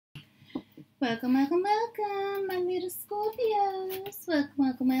Welcome, welcome, welcome, my little Scorpios. Welcome,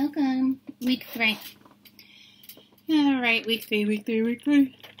 welcome, welcome. Week 3. Alright, week three.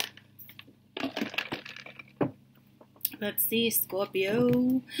 Let's see,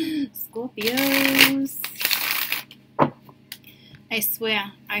 Scorpios. I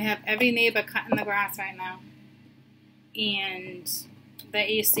swear, I have every neighbor cutting the grass right now. And the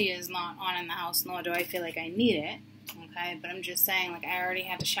AC is not on in the house, nor do I feel like I need it. Okay, but I'm just saying, like, I already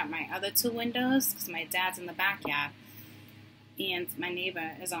had to shut my other 2 windows because my dad's in the backyard and my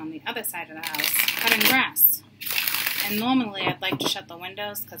neighbor is on the other side of the house cutting grass. And normally I'd like to shut the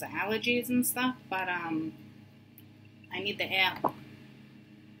windows because of allergies and stuff, but I need the air.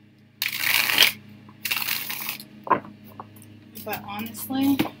 But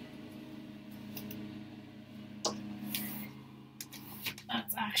honestly,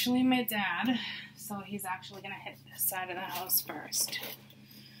 that's actually my dad. So he's actually going to hit this side of the house first.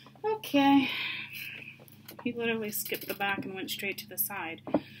 Okay. He literally skipped the back and went straight to the side.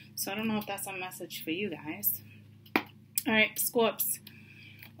 So I don't know if that's a message for you guys. Alright, Scorps.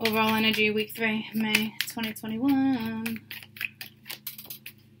 Overall energy, week 3, May 2021.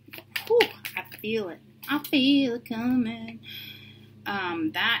 Whew, I feel it. I feel it coming.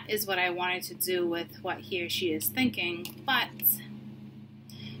 That is what I wanted to do with what he or she is thinking, but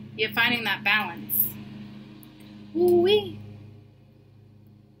you're finding that balance. Ooh-wee.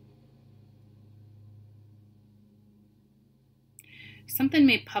 Something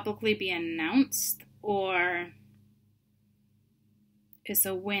may publicly be announced, or it's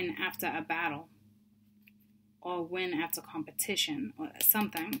a win after a battle, or a win after competition, or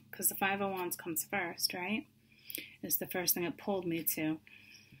something, because the 5 of Wands comes first, right? It's the first thing it pulled me to.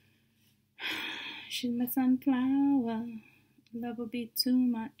 She's my sunflower. Love will be too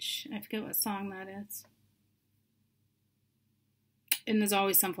much. I forget what song that is. And there's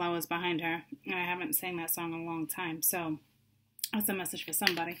always sunflowers behind her. And I haven't sang that song in a long time. So that's a message for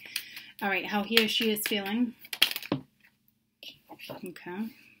somebody. All right, how he or she is feeling. Okay,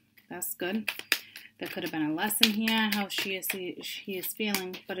 that's good. There could have been a lesson here, how he is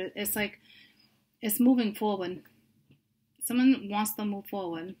feeling. But it's like, it's moving forward. Someone wants to move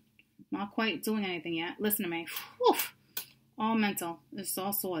forward. Not quite doing anything yet. Listen to me. Whew. All mental. It's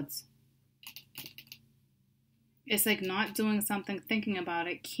all swords. It's like not doing something, thinking about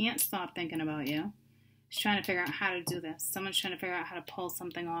it. Can't stop thinking about you. It's trying to figure out how to do this. Someone's trying to figure out how to pull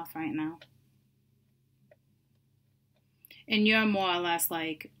something off right now. And you're more or less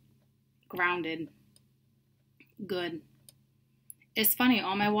like grounded. Good. It's funny.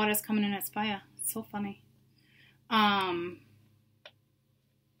 All my water's coming in as fire. It's so funny.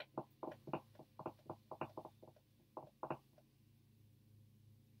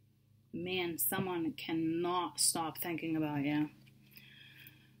 Man, someone cannot stop thinking about you.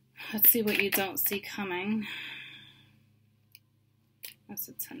 Let's see what you don't see coming. That's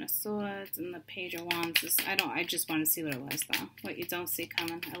the 10 of Swords and the Page of Wands. I just want to see what it was, though. What you don't see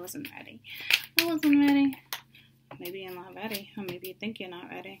coming. I wasn't ready. Maybe you're not ready, or maybe you think you're not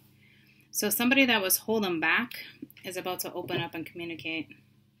ready. So somebody that was holding back is about to open up and communicate.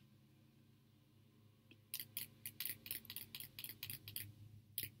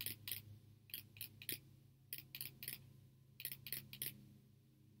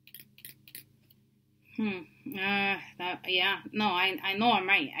 I know I'm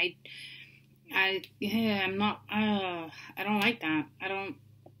right. I'm not, I don't like that. I don't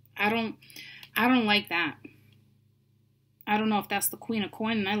like that. I don't know if that's the Queen of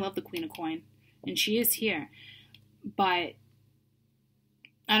Coin, and I love the Queen of Coin, and she is here, but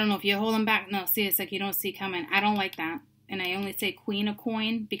I don't know if you're holding back. No, see, it's like you don't see coming. I don't like that, and I only say Queen of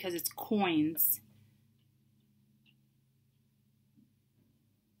Coin because it's coins.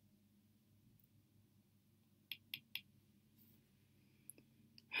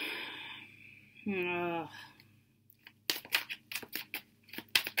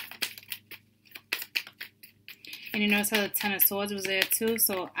 And you notice how the 10 of Swords was there too?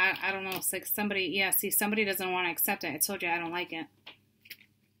 So I don't know. It's like somebody doesn't want to accept it. I told you I don't like it.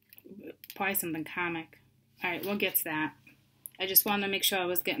 Probably something karmic. Alright, we'll get to that. I just wanted to make sure I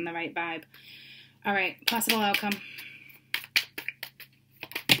was getting the right vibe. Alright, possible outcome.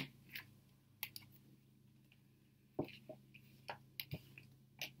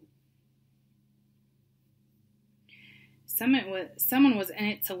 Someone was in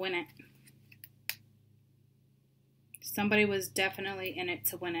it to win it. Somebody was definitely in it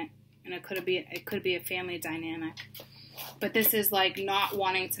to win it, and it could be a family dynamic. But this is like not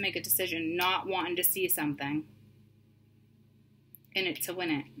wanting to make a decision, not wanting to see something, in it to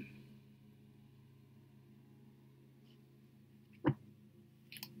win it.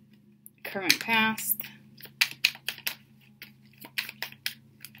 current past.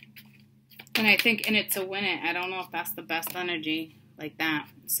 And I think in it to win it, I don't know if that's the best energy like that.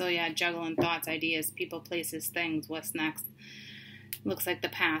 So yeah, juggling thoughts, ideas, people, places, things. What's next? Looks like the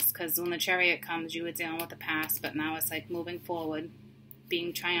past, because when the Chariot comes, you were dealing with the past, but now it's like moving forward,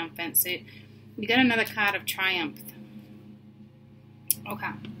 being triumphant. So you got another card of triumph.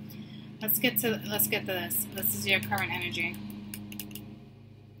 Okay, let's get to this. This is your current energy.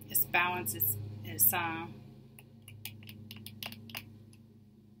 This balance is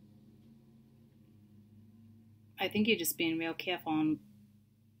I think you're just being real careful. And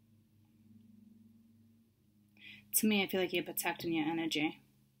to me, I feel like you're protecting your energy.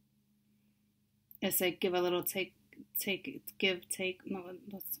 It's like give a little, take, give, take. No,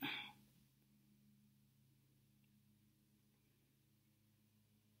 let's.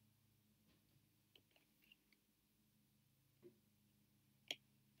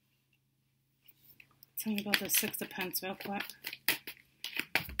 Tell me about the Six of Pentacles real quick.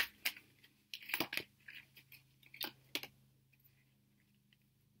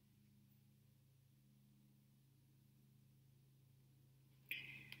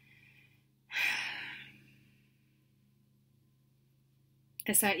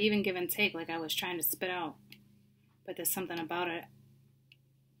 It's that even give and take, like I was trying to spit out, but there's something about it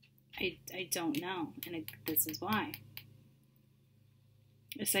I don't know, and this is why.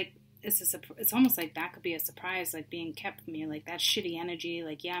 It's like it's almost like that could be a surprise, like being kept from you, like that shitty energy.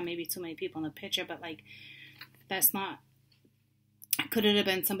 Like yeah, maybe too many people in the picture, but like that's not. Could it have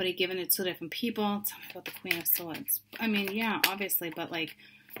been somebody giving it to different people? Tell me about the Queen of Swords. I mean, yeah, obviously, but like.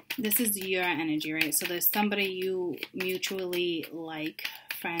 This is your energy, right? So there's somebody you mutually like,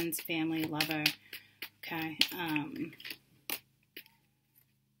 friends, family, lover, okay?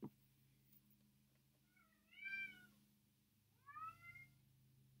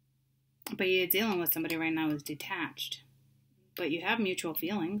 But you're dealing with somebody right now who's detached. But you have mutual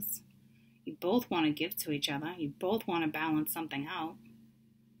feelings. You both want to give to each other. You both want to balance something out.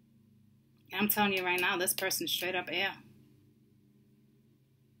 And I'm telling you right now, this person's straight up air.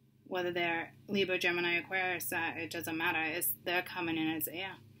 Whether they're Libra, Gemini, Aquarius, it doesn't matter. They're coming in as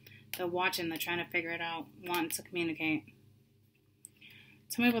air. They're watching. They're trying to figure it out. Wanting to communicate.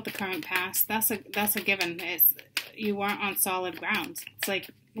 Tell me about the current past. That's a given. You weren't on solid ground. It's like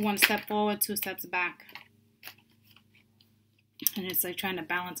one step forward, two steps back. And it's like trying to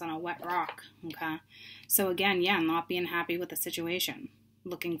balance on a wet rock. Okay. So again, yeah, not being happy with the situation.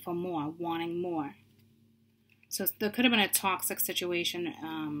 Looking for more. Wanting more. So there could have been a toxic situation,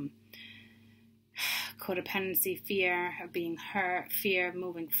 codependency, fear of being hurt, fear of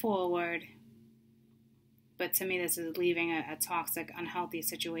moving forward. But to me, this is leaving a toxic, unhealthy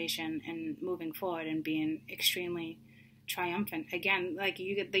situation and moving forward and being extremely triumphant. Again, like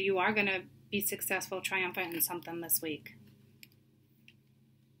you are going to be successful, triumphant in something this week.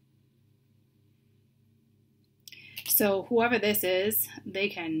 So whoever this is, they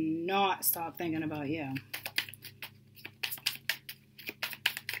cannot stop thinking about you.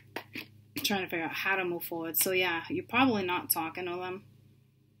 Trying to figure out how to move forward. So yeah, you're probably not talking to them.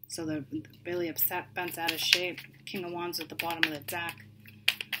 So they're really upset, bent out of shape. King of Wands at the bottom of the deck.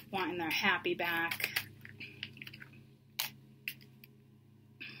 Wanting their happy back.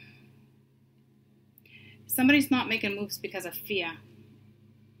 Somebody's not making moves because of fear.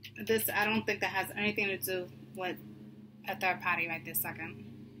 This, I don't think that has anything to do with a third party right this second.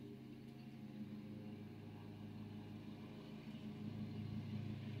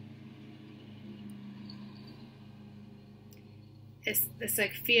 It's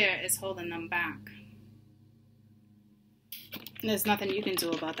like fear is holding them back. And there's nothing you can do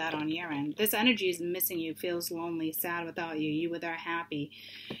about that on your end. This energy is missing you, feels lonely, sad without you. You were there happy.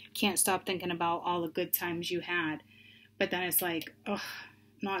 Can't stop thinking about all the good times you had. But then it's like, ugh,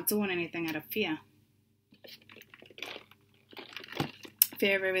 not doing anything out of fear.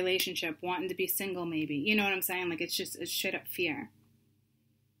 Fear of a relationship, wanting to be single maybe. You know what I'm saying? Like it's straight up fear.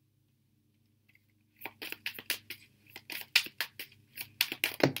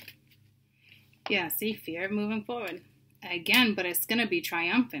 Yeah, see, fear of moving forward. Again, but it's going to be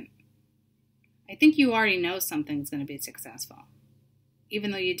triumphant. I think you already know something's going to be successful.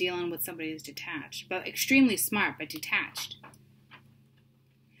 Even though you're dealing with somebody who's detached. But extremely smart, but detached.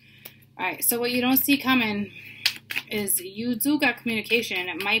 Alright, so what you don't see coming is you do got communication. And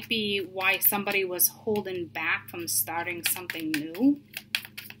it might be why somebody was holding back from starting something new.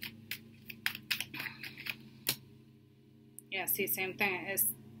 Yeah, see, same thing.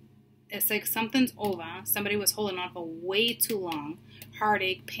 It's like something's over. Somebody was holding on for way too long.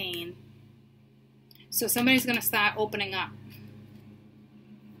 Heartache, pain. So somebody's going to start opening up.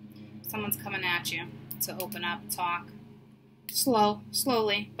 Someone's coming at you to open up, talk.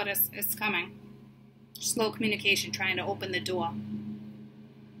 Slowly, but it's coming. Slow communication, trying to open the door.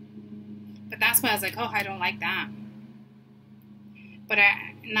 But that's why I was like, oh, I don't like that. But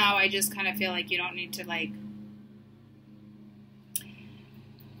now I just kind of feel like you don't need to, like,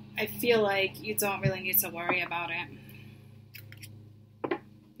 I feel like you don't really need to worry about it.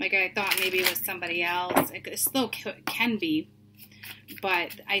 Like, I thought maybe it was somebody else. It still can be.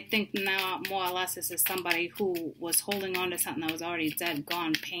 But I think now, more or less, this is somebody who was holding on to something that was already dead,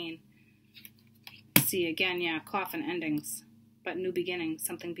 gone, pain. See, again, yeah, coffin endings. But new beginnings,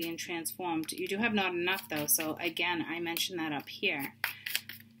 something being transformed. You do have not enough, though. So, again, I mentioned that up here.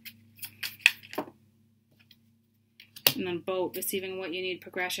 And then boat, receiving what you need,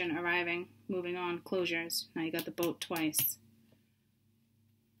 progression, arriving, moving on, closures. Now you got the boat twice.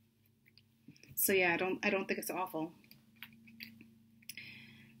 So, yeah, I don't think it's awful.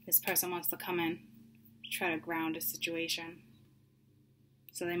 This person wants to come in, try to ground a situation.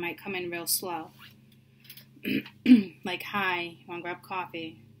 So they might come in real slow. Like, hi, you want to grab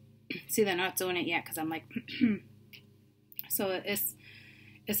coffee? See, they're not doing it yet because I'm like, so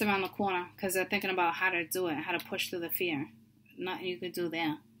it's around the corner because they're thinking about how to do it, how to push through the fear. Nothing you could do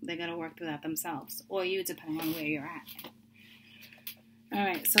there. They got to work through that themselves. Or you, depending on where you're at. All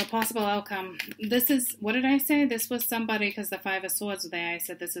right, so possible outcome. This is, what did I say? This was somebody, because the Five of Swords was there, I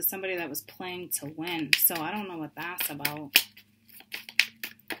said this is somebody that was playing to win. So I don't know what that's about.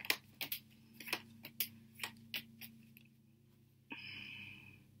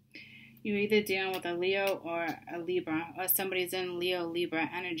 You're either dealing with a Leo or a Libra, or somebody's in Leo, Libra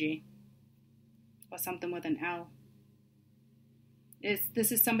energy, or something with an L.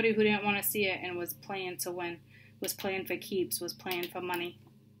 This is somebody who didn't want to see it and was playing to win. Was playing for keeps, was playing for money.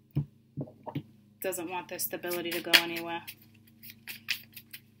 Doesn't want their stability to go anywhere.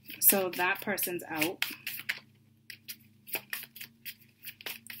 So that person's out.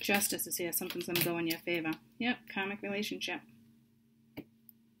 Justice is here. Something's going to go in your favor. Yep, karmic relationship.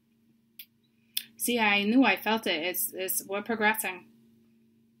 See, I knew, I felt it. We're progressing.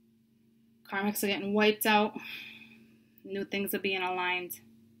 Karmics are getting wiped out. New things are being aligned.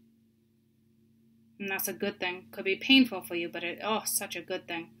 And that's a good thing. Could be painful for you, but such a good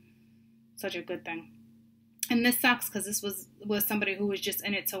thing. Such a good thing. And this sucks because this was somebody who was just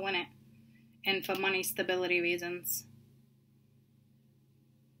in it to win it. And for money stability reasons.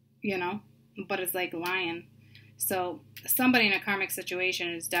 You know? But it's like lying. So somebody in a karmic situation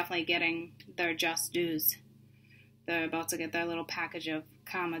is definitely getting their just dues. They're about to get their little package of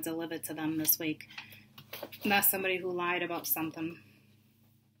karma delivered to them this week. And that's somebody who lied about something.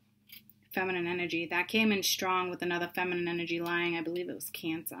 Feminine energy. That came in strong with another feminine energy lying. I believe it was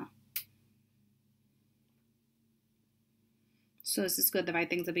Cancer. So this is good. The right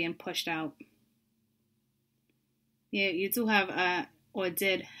things are being pushed out. Yeah, you do have or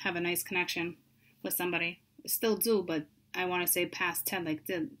did have a nice connection with somebody. Still do, but I want to say past 10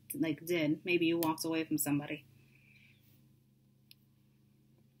 did. Maybe you walked away from somebody.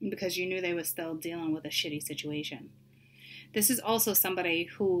 Because you knew they were still dealing with a shitty situation. This is also somebody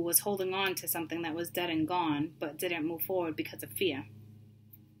who was holding on to something that was dead and gone, but didn't move forward because of fear.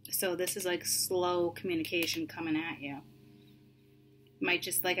 So this is like slow communication coming at you. Might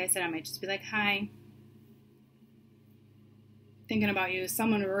just, like I said, I might just be like, hi. Thinking about you.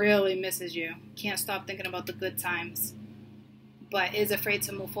 Someone really misses you. Can't stop thinking about the good times. But is afraid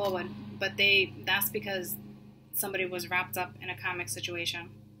to move forward. But that's because somebody was wrapped up in a karmic situation.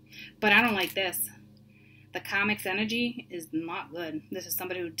 But I don't like this. The karmic's energy is not good. This is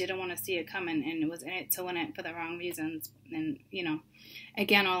somebody who didn't want to see it coming and was in it to win it for the wrong reasons. And, you know,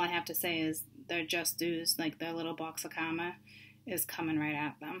 again, all I have to say is they're just dues. Like, their little box of karma is coming right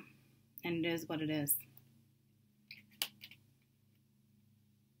at them. And it is what it is.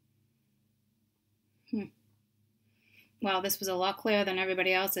 Well, this was a lot clearer than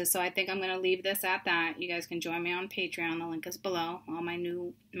everybody else's, so I think I'm going to leave this at that. You guys can join me on Patreon. The link is below. All my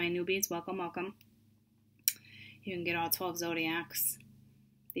newbies, welcome, welcome. You can get all 12 Zodiacs,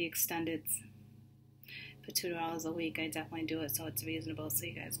 the extendeds, for $2 a week. I definitely do it so it's reasonable so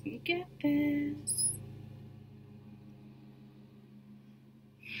you guys can get this.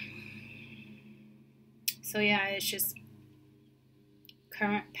 So yeah, it's just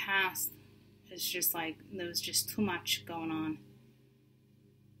current, past. It's just like there was just too much going on.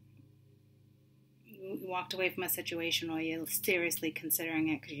 You walked away from a situation or you're seriously considering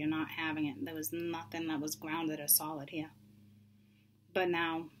it because you're not having it. There was nothing that was grounded or solid here. But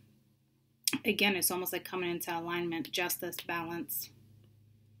now, again, it's almost like coming into alignment, justice, balance.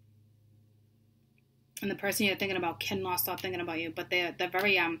 And the person you're thinking about cannot stop thinking about you. But they're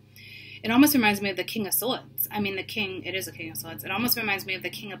very, It almost reminds me of the King of Swords. I mean, it is a King of Swords. It almost reminds me of the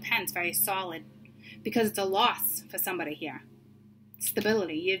King of Pens, very solid, because it's a loss for somebody here.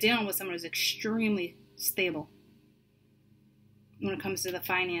 Stability. You're dealing with someone who's extremely stable when it comes to the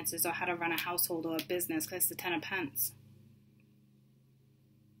finances or how to run a household or a business, because it's the Ten of Pens.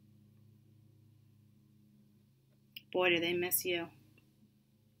 Boy, do they miss you.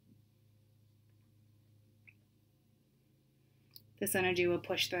 This energy will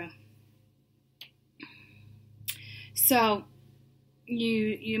push through. So,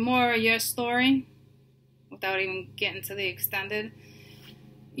 your story, without even getting to the extended,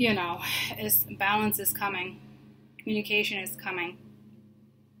 balance is coming. Communication is coming.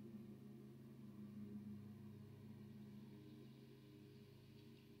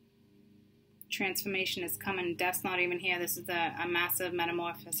 Transformation is coming. Death's not even here. This is a massive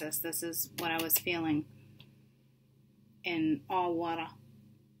metamorphosis. This is what I was feeling in all water.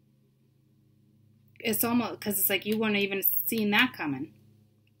 It's almost, because it's like you weren't even seeing that coming.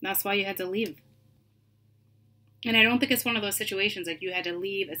 That's why you had to leave. And I don't think it's one of those situations like you had to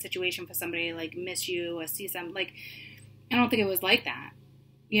leave a situation for somebody to like miss you or see something. Like, I don't think it was like that.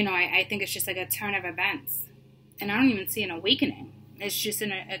 I think it's just like a turn of events. And I don't even see an awakening. It's just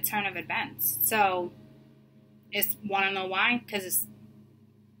a turn of events. So, want to know why? Because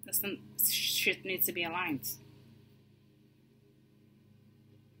some shit needs to be aligned.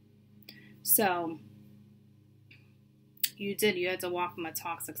 So, you had to walk from a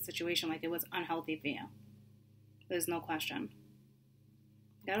toxic situation like it was unhealthy for you. There's no question.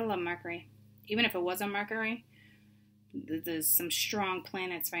 You gotta love Mercury. Even if it wasn't Mercury, there's some strong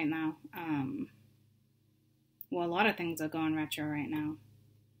planets right now. Well, a lot of things are going retro right now.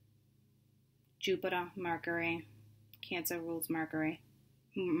 Jupiter, Mercury. Cancer rules Mercury.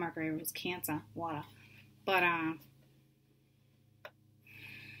 Mercury rules Cancer, water. But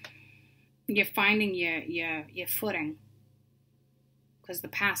you're finding your footing. Because the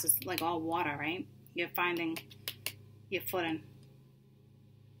past is like all water, right? You're finding your footing.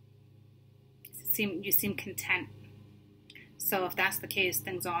 You seem content. So if that's the case,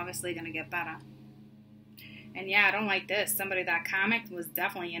 things are obviously going to get better. And yeah, I don't like this. Somebody that karmic was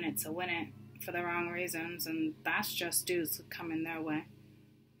definitely in it to win it for the wrong reasons, and that's just dudes coming their way.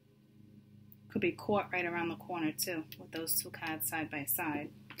 Could be caught right around the corner too, with those two cards side by side.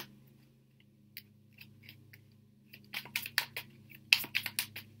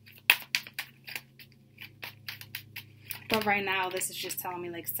 But right now, this is just telling me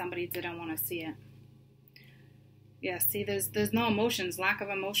like somebody didn't want to see it. Yeah, see, there's no emotions, lack of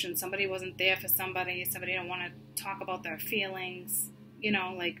emotion. Somebody wasn't there for somebody. Somebody didn't want to talk about their feelings,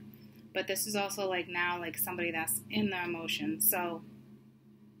 but this is also like now like somebody that's in their emotions. So,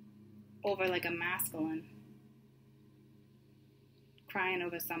 over like a masculine. Crying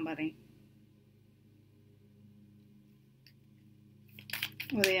over somebody.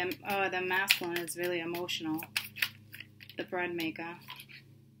 Or the masculine is really emotional. The bread maker.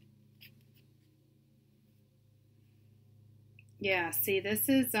 Yeah, see, this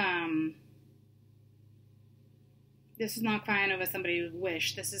is not crying over somebody's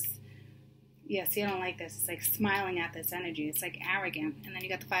wish. This is, yeah, see, I don't like this. It's like smiling at this energy. It's like arrogant. And then you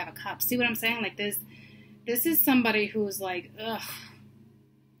got the Five of Cups. See what I'm saying? Like this is somebody who's like, ugh,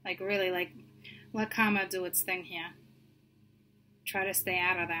 like really like, let karma do its thing here. Try to stay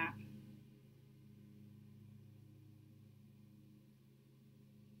out of that.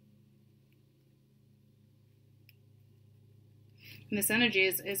 And this energy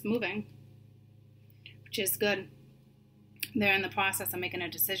is moving, which is good. They're in the process of making a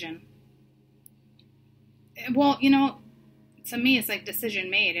decision. Well, to me, it's like decision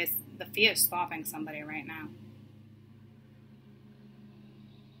made. It's the fear stopping somebody right now.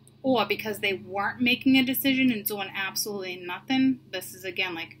 Or because they weren't making a decision and doing absolutely nothing. This is,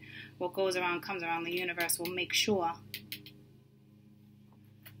 again, like what goes around comes around. The universe will make sure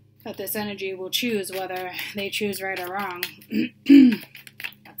that this energy will choose whether they choose right or wrong.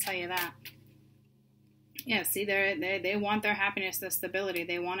 I'll tell you that. Yeah, see, they want their happiness, their stability.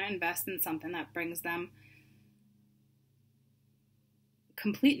 They want to invest in something that brings them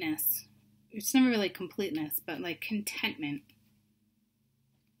completeness. It's never really completeness, but like contentment.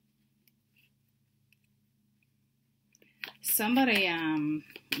 Somebody,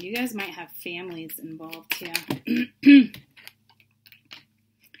 you guys might have families involved here.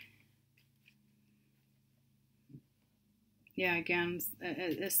 Yeah, again,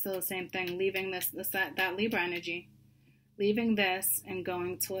 it's still the same thing. Leaving that Libra energy. Leaving this and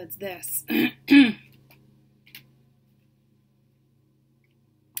going towards this. And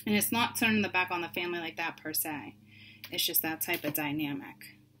it's not turning the back on the family like that per se. It's just that type of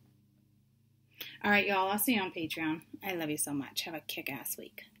dynamic. All right, y'all. I'll see you on Patreon. I love you so much. Have a kick-ass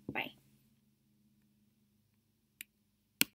week. Bye.